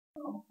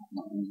Oh,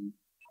 not really.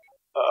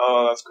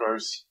 Oh, that's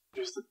gross.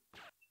 Here's the...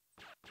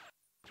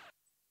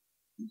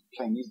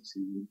 Playing music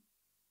CD.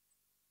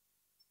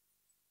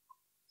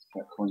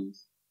 Get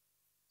coins.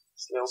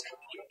 Snail's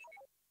coming to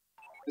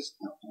This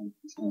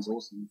sounds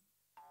awesome.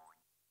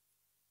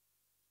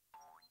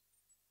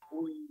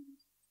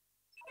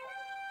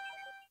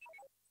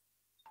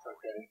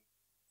 Okay.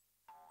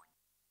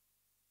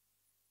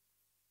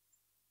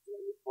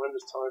 When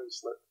does time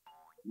slip?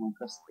 And I'll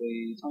press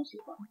the time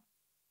slip button.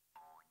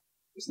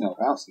 It's now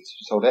bounces.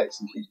 Just hold X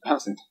and keep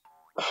bouncing.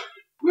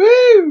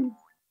 Woo!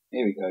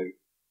 Here we go.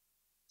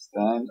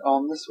 Stand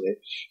on the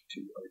switch to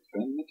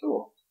open the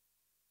door.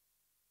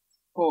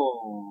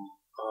 Oh.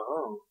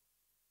 Oh.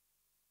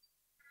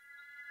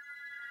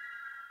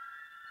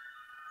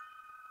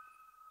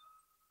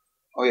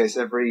 Oh yes,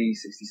 every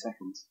 60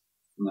 seconds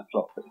from that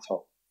clock at the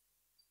top.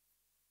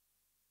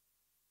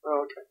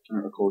 Oh, okay. And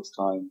it records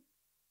time.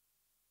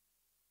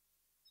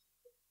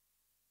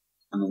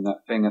 And then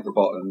that thing at the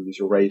bottom is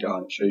your radar,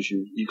 and it shows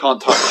you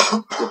can't touch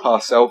your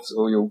past selves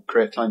or you'll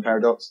create time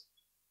paradox.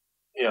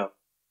 Yeah.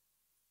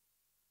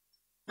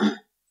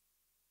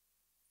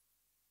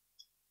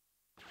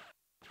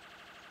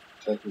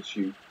 Turtle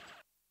shoot.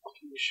 What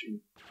can you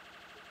shoot?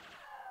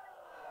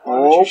 Why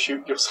would you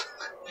shoot yourself?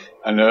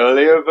 An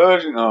earlier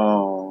version.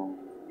 Oh.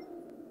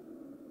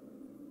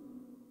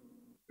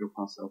 Your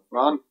past self.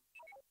 Run.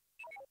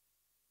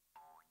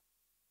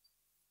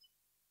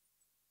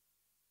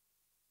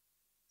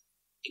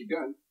 Keep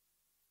going.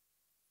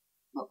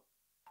 Up.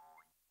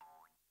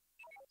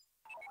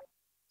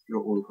 You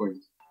got all the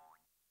coins.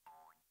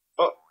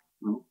 Oh.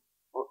 No.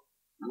 What?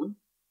 No.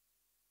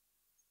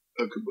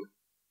 Oh, good boy.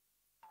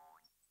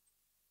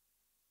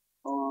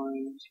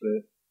 Time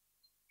split.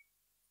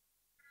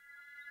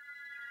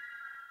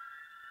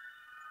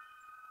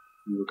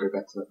 And we'll go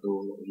back to that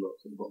door that was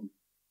locked at the bottom.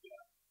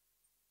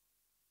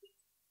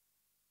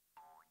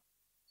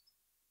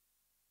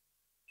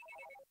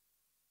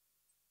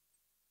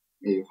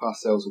 Yeah, your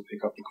past selves will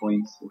pick up the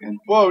coins again.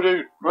 Whoa,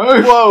 dude!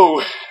 Move!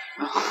 Whoa!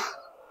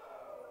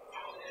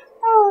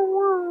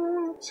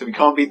 So we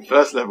can't beat the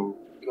first level.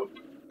 Nope.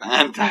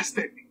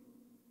 Fantastic.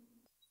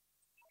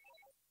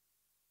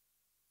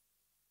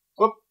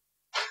 Whoop.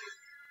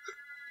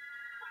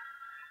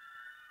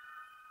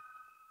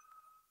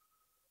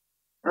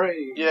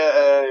 Hooray!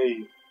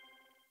 Yay!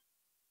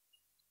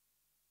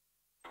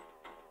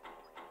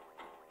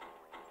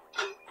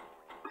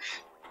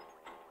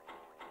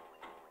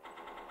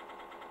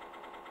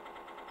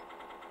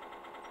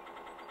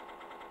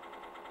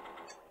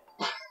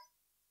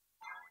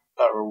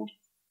 That ruled.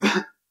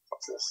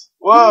 What's this?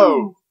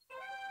 Whoa!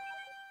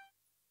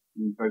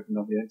 You've opened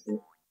up the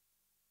exit.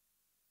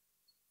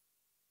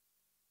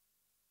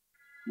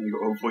 Now you've got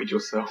to avoid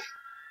yourself.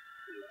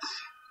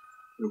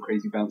 Your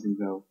crazy bouncing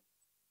bell.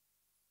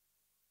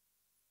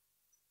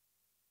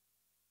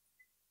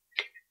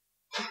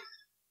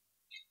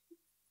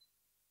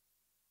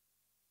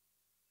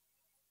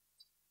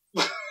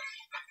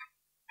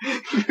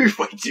 You move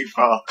way too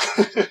far.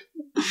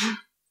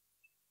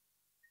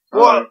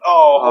 What?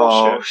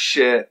 Oh, shit.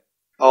 Shit.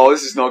 Oh,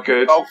 this is not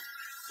good. Oh,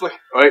 flick.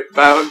 Wait,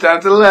 down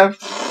to the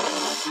left.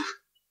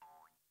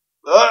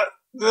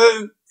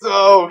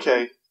 Oh,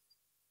 okay.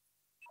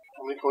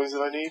 How many coins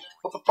did I need?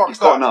 What the fuck's You've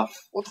got that? enough.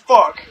 What the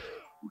fuck?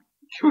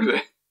 Killed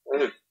it. I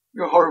did.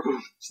 You're a horrible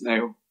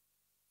snail.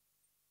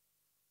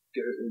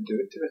 Do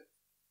it.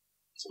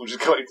 Someone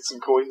just collected some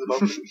coins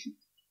above me.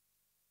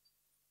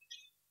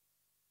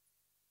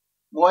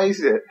 Why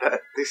is it that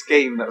this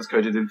game that was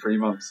coded in 3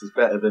 months is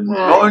better than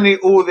not only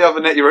all the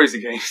other NetErosa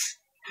games,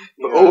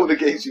 but all the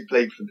games you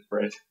played for the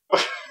thread?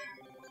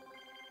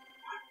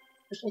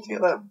 Just looking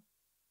at them.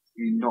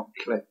 You not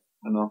click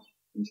enough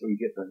until you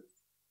get there.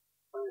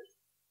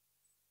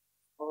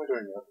 Why am I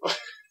doing that?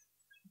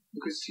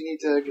 Because you need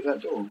to get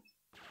that door.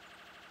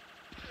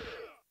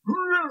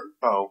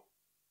 Oh.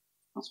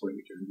 That's what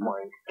you're doing.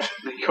 Wank.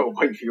 You gotta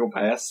wait for your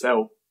past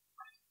self.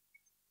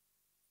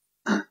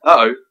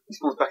 Uh-oh, he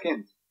spawns back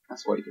in.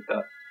 That's why you did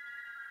that.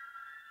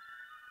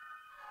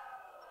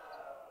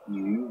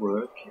 You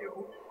were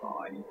killed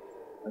by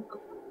a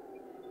goblin.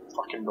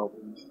 Fucking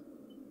goblins.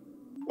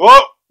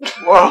 Whoa!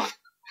 Whoa!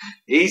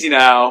 Easy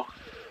now.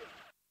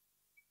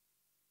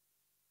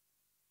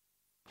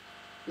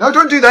 No,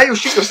 don't do that, you'll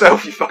shoot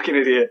yourself, you fucking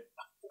idiot.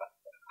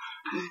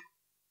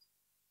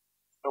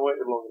 I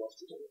waited long enough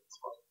to do it, it's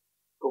fine.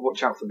 Gotta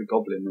watch out for the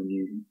goblin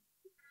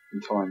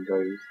when time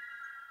goes.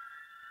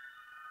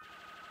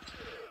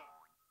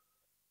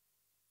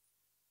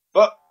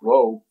 But!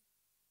 Whoa.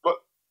 But!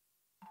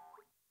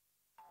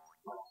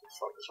 Oh,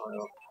 fuck this right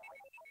up.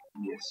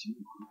 Yes, you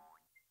are.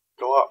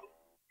 Go up.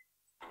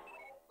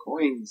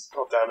 Coins.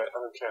 Oh, damn it, I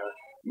don't care.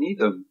 You need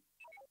them.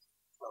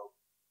 Oh.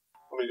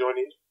 How many do I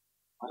need?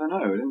 I don't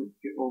know,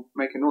 it will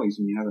make a noise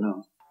when you have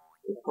enough.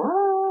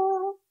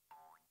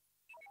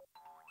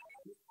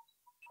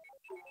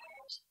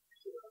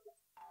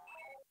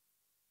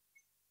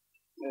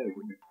 There we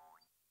go.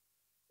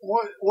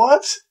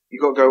 What? You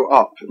gotta go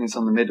up, and it's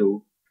on the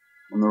middle,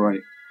 on the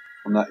right.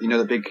 On that, you know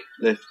the big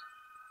lift?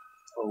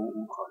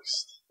 Oh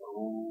Christ!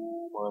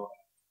 Oh my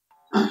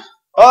life!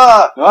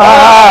 Ah!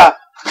 Ah!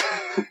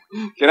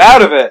 Get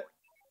out of it!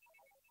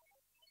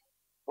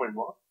 Wait,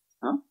 what?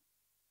 Huh?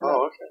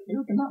 Oh, okay. You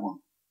open that one.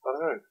 I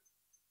don't know.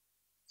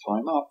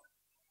 Time up.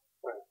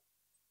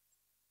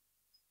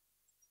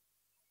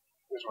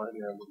 It's right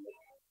here.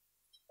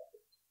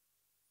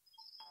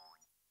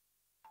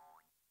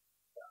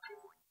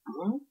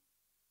 Huh?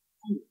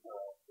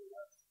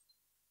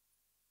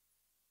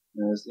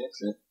 There's the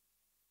exit.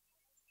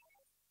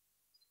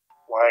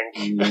 Wank.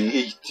 You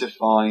need to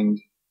find...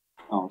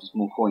 Oh, just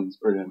more coins.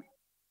 Brilliant.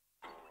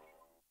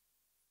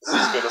 This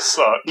is gonna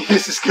suck.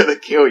 This is gonna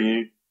kill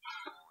you.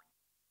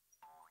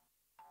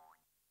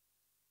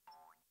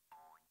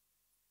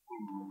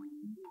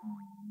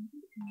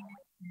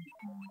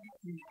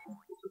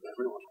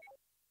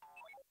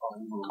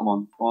 Come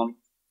on, come on.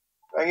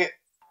 Dang it.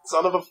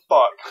 Son of a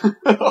fuck.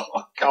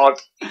 Oh, God.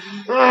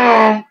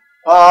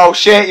 Oh,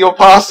 shit, your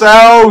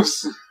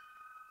parcels!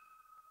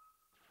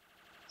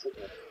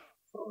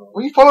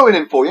 What are you following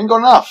him for? You ain't got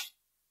enough.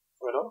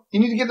 Why not? You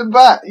need to get them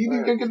back. You need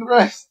to go get the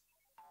rest.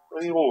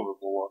 I need all of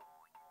them or what?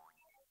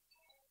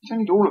 You don't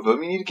need all of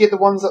them. You need to get the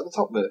ones at the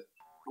top bit.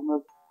 On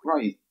the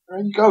right. Where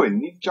are you going? You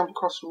need to jump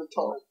across from the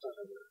top.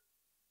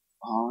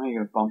 Oh, you're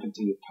going to bump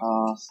into your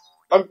past.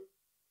 I'm...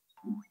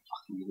 You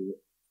fucking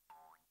idiot.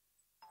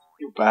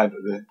 You're bad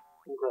at this.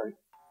 I'm great.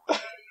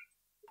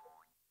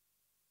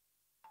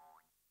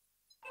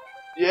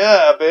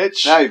 Yeah,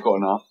 bitch! Now you've got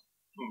enough.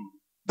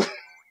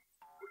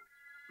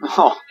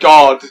 Oh,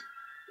 God.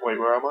 Wait,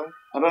 where am I?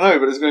 I don't know,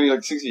 but there's going to be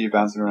like 6 of you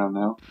bouncing around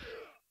now.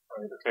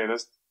 Right, okay,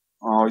 there's...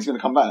 Oh, he's going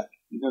to come back.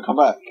 He's going to come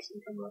back. I'm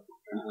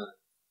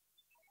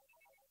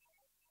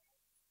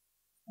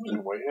just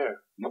gonna wait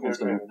here. Nothing's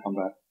going to come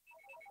back.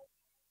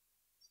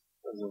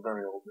 That's a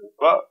very old move.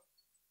 But...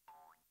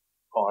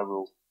 Oh, I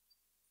rule.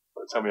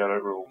 But tell me I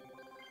don't rule.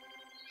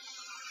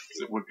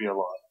 Because it would be a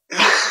lie.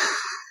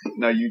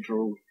 No, you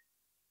draw.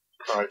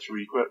 Alright, should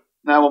we quit?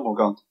 Now one more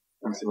gone.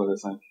 Let me see what they're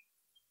saying.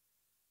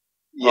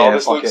 Yeah, oh,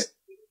 this fuck looks... it.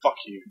 Fuck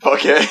you.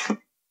 Fuck it.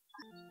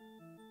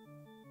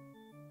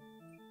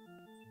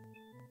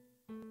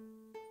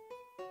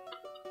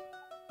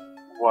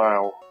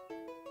 Wow.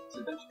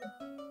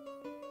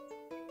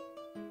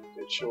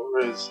 It sure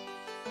is.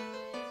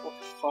 What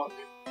the fuck?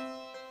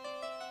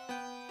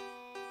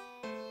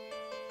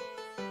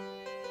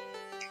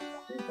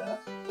 Do that.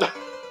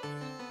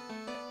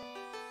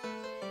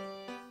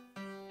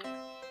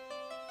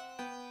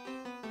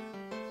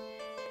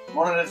 I'm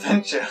on an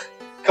adventure.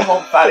 Come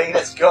on, Fatty,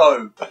 let's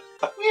go.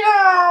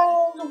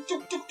 Meow.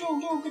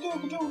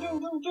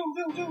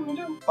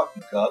 Fuck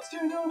you, gods.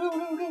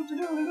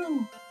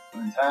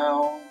 In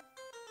town.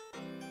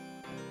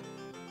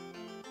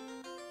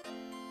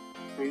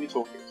 Who are you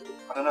talking to?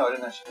 I don't know. I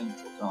didn't actually think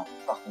to talk to.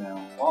 Fucking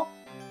hell. What?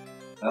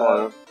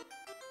 Hello.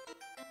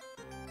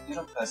 You're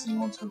not the person you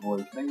want to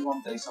avoid. Maybe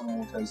one day someone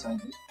will tell you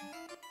something useful.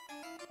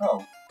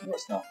 Oh, you're a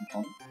snarky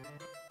cunt.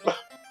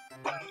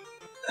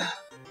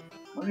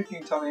 I wonder if you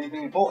can tell me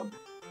anything important.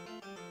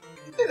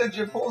 The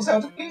villager pulls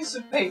out a piece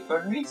of paper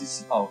and reads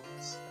it. Oh,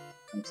 this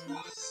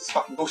is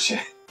fucking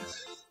bullshit.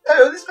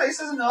 Oh, this place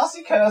has a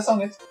nasty curse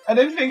on it. I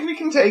don't think we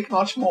can take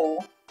much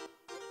more.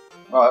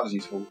 Oh, that was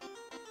useful.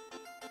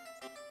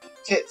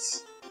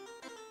 Tits.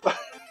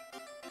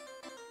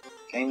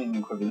 Gaming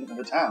equivalent of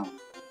a town.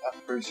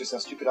 That proves just how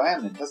stupid I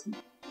am then, doesn't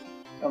it?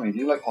 Tell me, do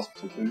you like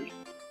hospital food?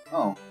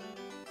 Oh.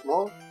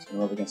 What? Just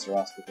gonna rub against her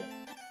ass with it.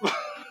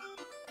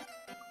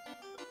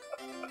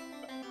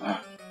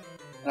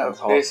 That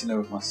was piercing her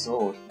with my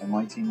sword. My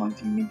mighty,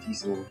 mighty, meaty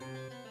sword.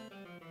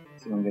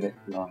 See if I can get it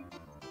blind.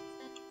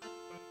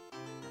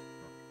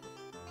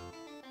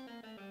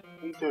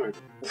 What are you doing?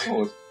 The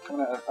sword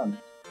coming out of her thumb.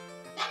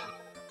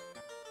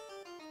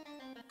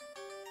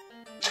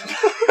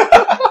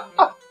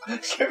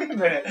 Give me a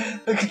minute.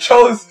 The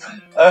controls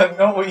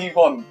not what you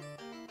want.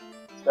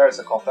 There is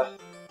a copper.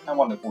 And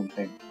wonderful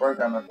thing.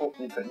 Programmer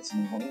thoughtfully put this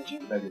in one of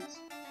your beggars.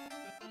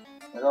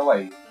 Go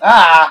away.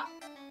 Ah!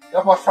 Get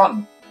off my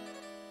front.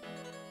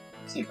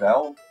 See,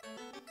 Bell.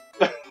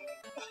 I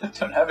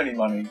don't have any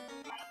money.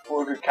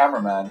 Or a good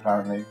cameraman,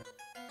 apparently.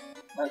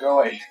 No, go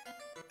away.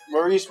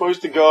 Where are you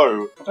supposed to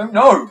go? I don't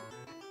know!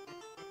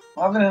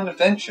 I'm having an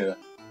adventure.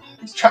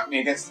 He's trapped me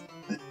against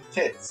the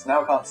tits.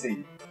 Now I can't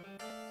see.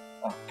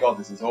 Oh god,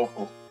 this is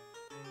awful.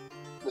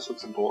 This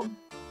looks important.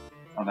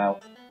 I'm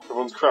out.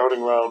 Everyone's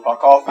crowding around.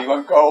 Fuck off, he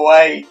won't go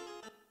away!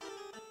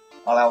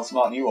 I'll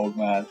outsmart you, old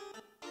man.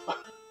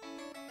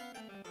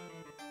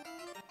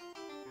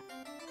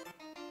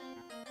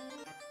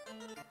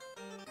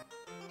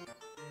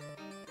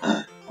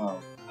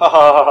 Oh. Ha ha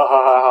ha ha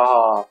ha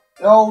ha.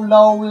 Low,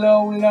 low,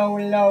 low, low,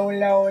 low,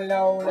 low,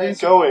 low. Where are you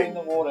going? In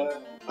the water.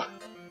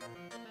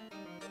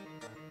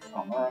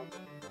 Oh man.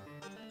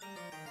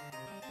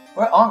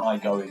 Where aren't I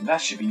going?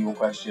 That should be your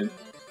question.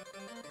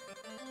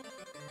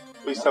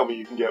 Please tell me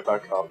you can get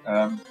back up.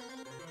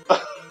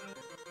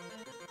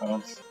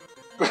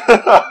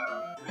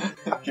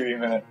 Give me a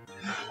minute.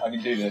 I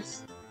can do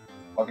this.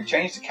 If I could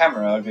change the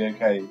camera, I'd be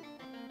okay.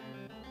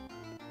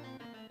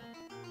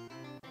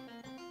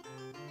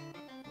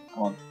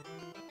 Come on.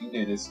 You can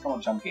do this. Come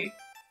on, Chunky.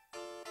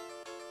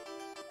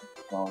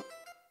 Come on.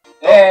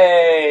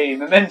 Hey!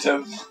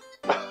 Momentum!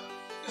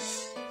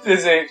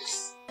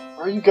 Physics!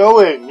 Where are you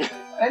going?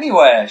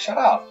 Anywhere! Shut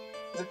up!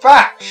 It's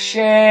back!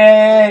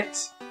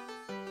 Shit!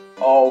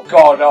 Oh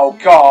god, oh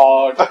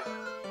god!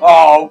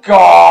 Oh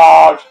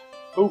god!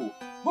 Ooh.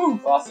 Woo!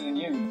 Faster than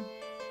you.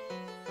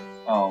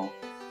 Oh.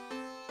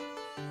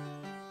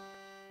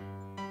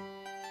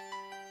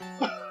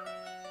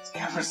 This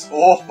camera's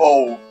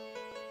awful!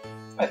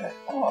 Hey there,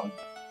 come on.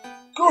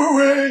 Go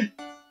away!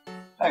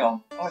 Hang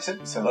on, I said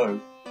this hello.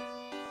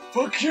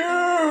 Fuck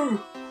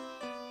you!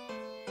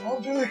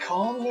 I'm Billy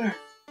Connolly.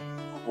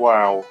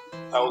 Wow.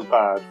 That was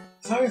bad.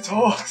 So he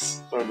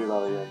talks. Don't do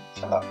that again.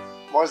 Shut up.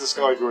 Why is the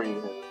sky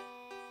green here?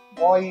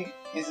 Why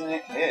isn't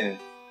it here?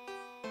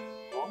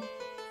 What?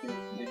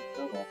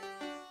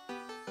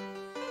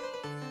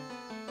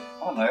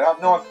 I don't know, I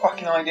have no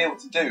fucking idea what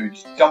to do.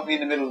 Just dump me in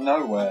the middle of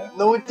nowhere.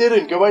 No, it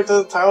didn't. Go back to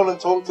the town and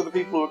talk to the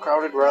people who are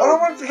crowded I around. don't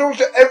want to talk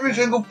to every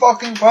single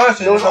fucking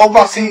person There was in the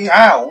obviously- fucking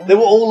town. They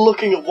were all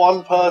looking at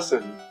one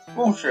person.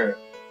 Bullshit.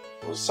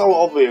 It was so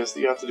obvious that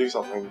you had to do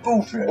something.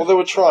 Bullshit. Well, they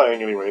were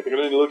trying anyway. They could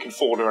only look in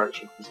 4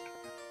 directions.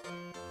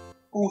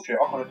 Bullshit.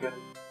 I could have been.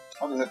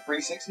 I was at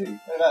 360. Look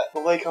at that.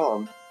 Well, they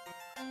can't.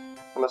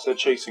 Unless they're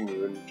chasing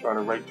you and trying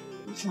to rape you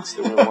and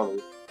steal your money.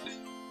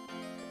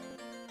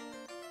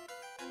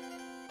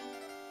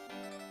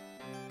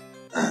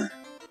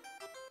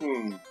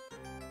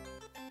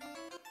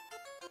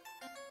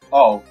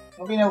 Oh,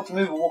 not being able to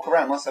move and walk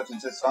around must have some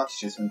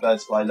disadvantages when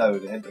birds fly low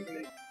overhead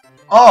regularly.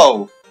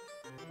 Oh!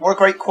 What a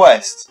great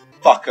quest,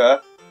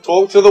 fucker.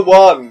 Talk to the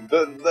one!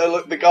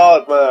 The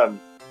guard man!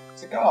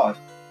 It's a guard.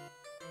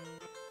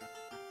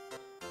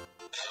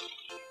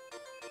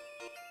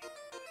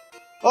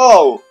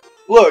 Oh!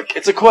 Look,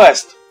 it's a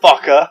quest,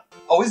 fucker!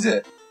 Oh, is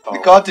it? Oh.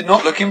 The guard did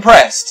not look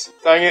impressed.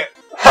 Dang it.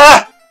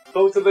 Ha!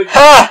 Talk to the...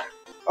 Ha!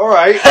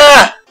 Alright.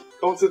 Ha!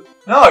 Talk to...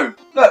 No!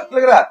 Look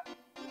at that.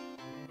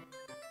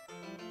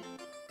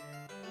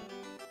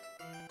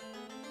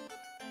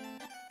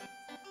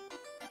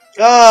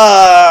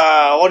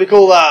 Ah! What do you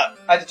call that?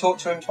 I had to talk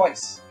to him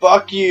twice.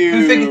 Fuck you!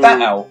 Who figured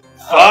that out?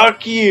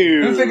 Fuck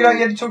you! Who figured out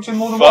you had to talk to him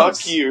more than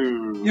once? Fuck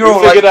you! You're Who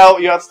all figured like,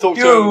 out you had to talk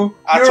to him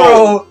at you're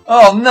all?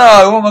 Oh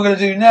no, what am I going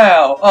to do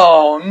now?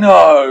 Oh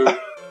no.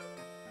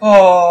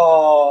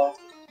 Oh.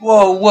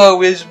 Whoa,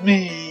 woe is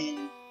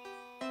me.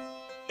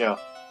 Yeah.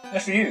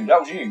 That's for you. That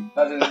was you.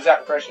 That was an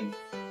exact impression.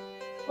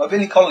 My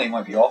Billy Connolly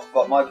might be off,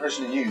 but my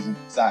impression of you is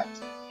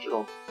exact.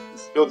 Sure.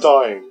 You're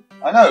dying.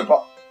 I know,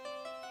 but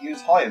he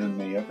was higher than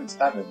me. I couldn't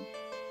stab him.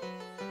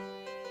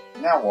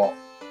 Now what?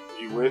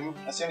 You win?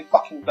 That's the only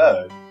fucking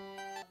bird.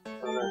 I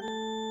don't know.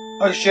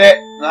 Oh shit!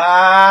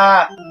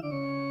 Ah!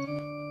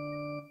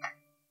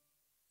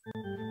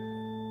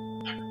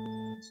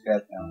 I'm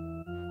scared now.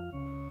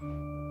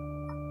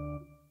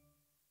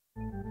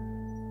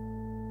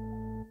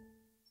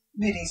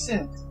 MIDI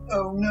synth.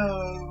 Oh no!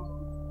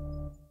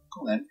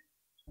 Come on then.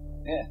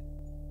 Yeah.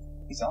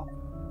 He's on.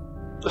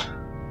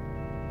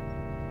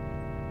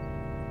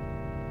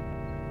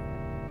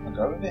 I'll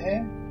go over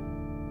here?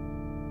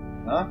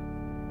 Huh?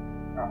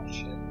 Oh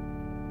shit.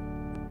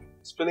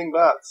 Spinning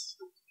bats.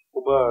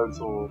 Or birds,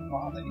 or...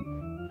 What are they?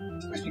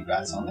 It's supposed to be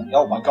bats, aren't they?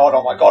 Oh my god,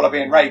 I'm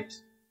being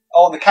raped!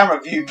 Oh, and the camera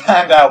view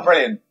panned out,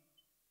 brilliant!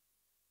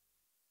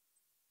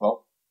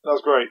 Well, That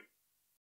was great.